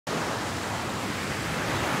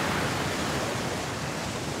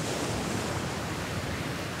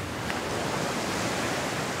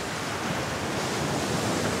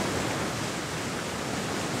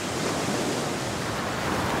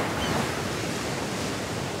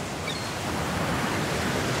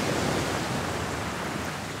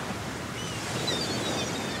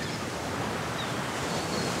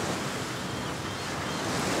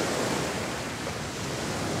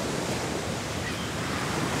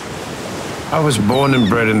I was born and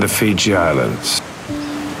bred in the Fiji Islands,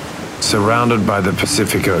 surrounded by the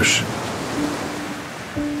Pacific Ocean.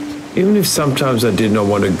 Even if sometimes I did not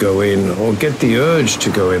want to go in or get the urge to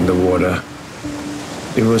go in the water,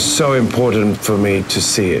 it was so important for me to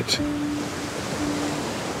see it.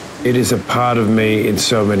 It is a part of me in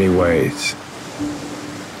so many ways.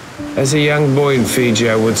 As a young boy in Fiji,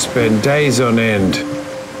 I would spend days on end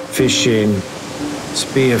fishing,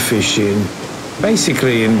 spear fishing,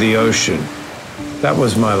 basically in the ocean. That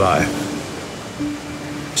was my life.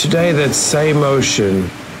 Today, that same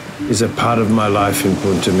ocean is a part of my life in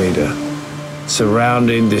Punta Mita,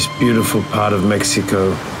 surrounding this beautiful part of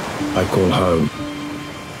Mexico I call home.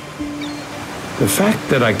 The fact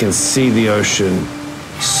that I can see the ocean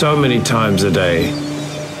so many times a day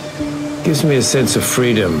gives me a sense of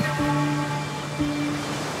freedom,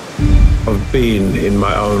 of being in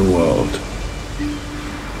my own world.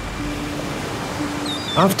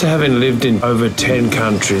 After having lived in over 10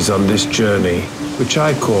 countries on this journey, which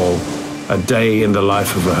I call a day in the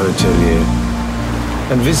life of a hotelier,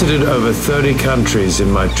 and visited over 30 countries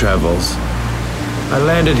in my travels, I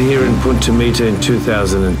landed here in Punta Mita in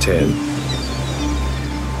 2010.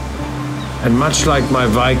 And much like my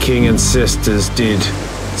Viking ancestors did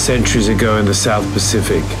centuries ago in the South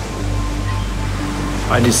Pacific,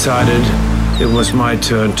 I decided it was my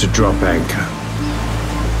turn to drop anchor.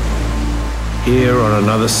 Here on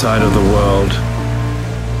another side of the world,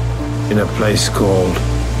 in a place called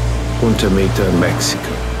Punta Mita,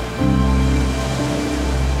 Mexico.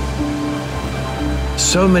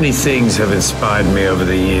 So many things have inspired me over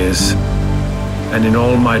the years, and in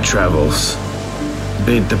all my travels,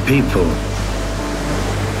 be it the people,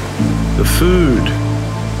 the food,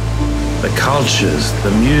 the cultures,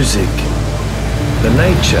 the music, the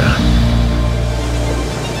nature.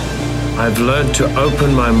 I've learned to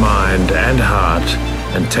open my mind and heart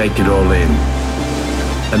and take it all in.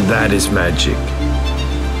 And that is magic.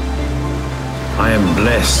 I am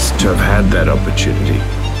blessed to have had that opportunity.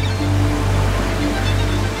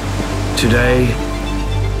 Today,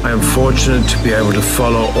 I am fortunate to be able to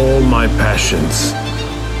follow all my passions,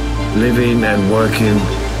 living and working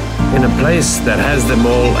in a place that has them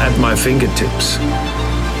all at my fingertips.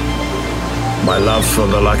 My love for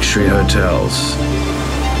the luxury hotels,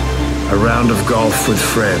 a round of golf with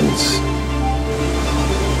friends,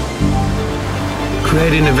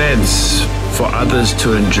 creating events for others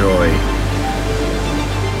to enjoy,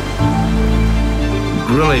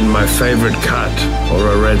 grilling my favorite cut or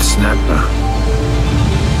a red snapper,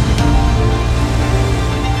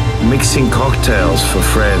 mixing cocktails for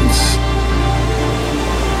friends,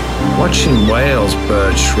 watching whales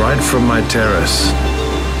perch right from my terrace,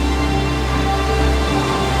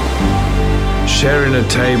 sharing a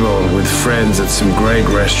table with friends at some great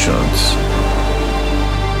restaurants,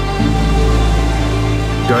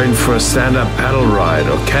 going for a stand-up paddle ride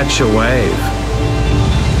or catch a wave,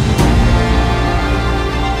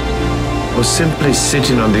 or simply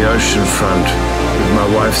sitting on the ocean front with my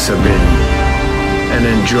wife Sabine and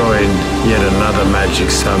enjoying yet another magic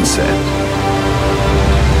sunset.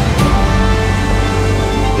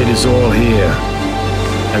 It is all here,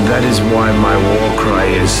 and that is why my war cry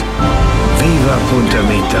is Viva Punta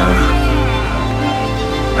Mita.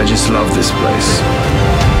 I just love this place.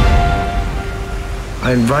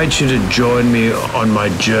 I invite you to join me on my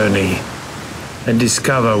journey and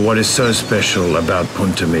discover what is so special about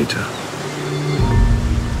Punta Mita.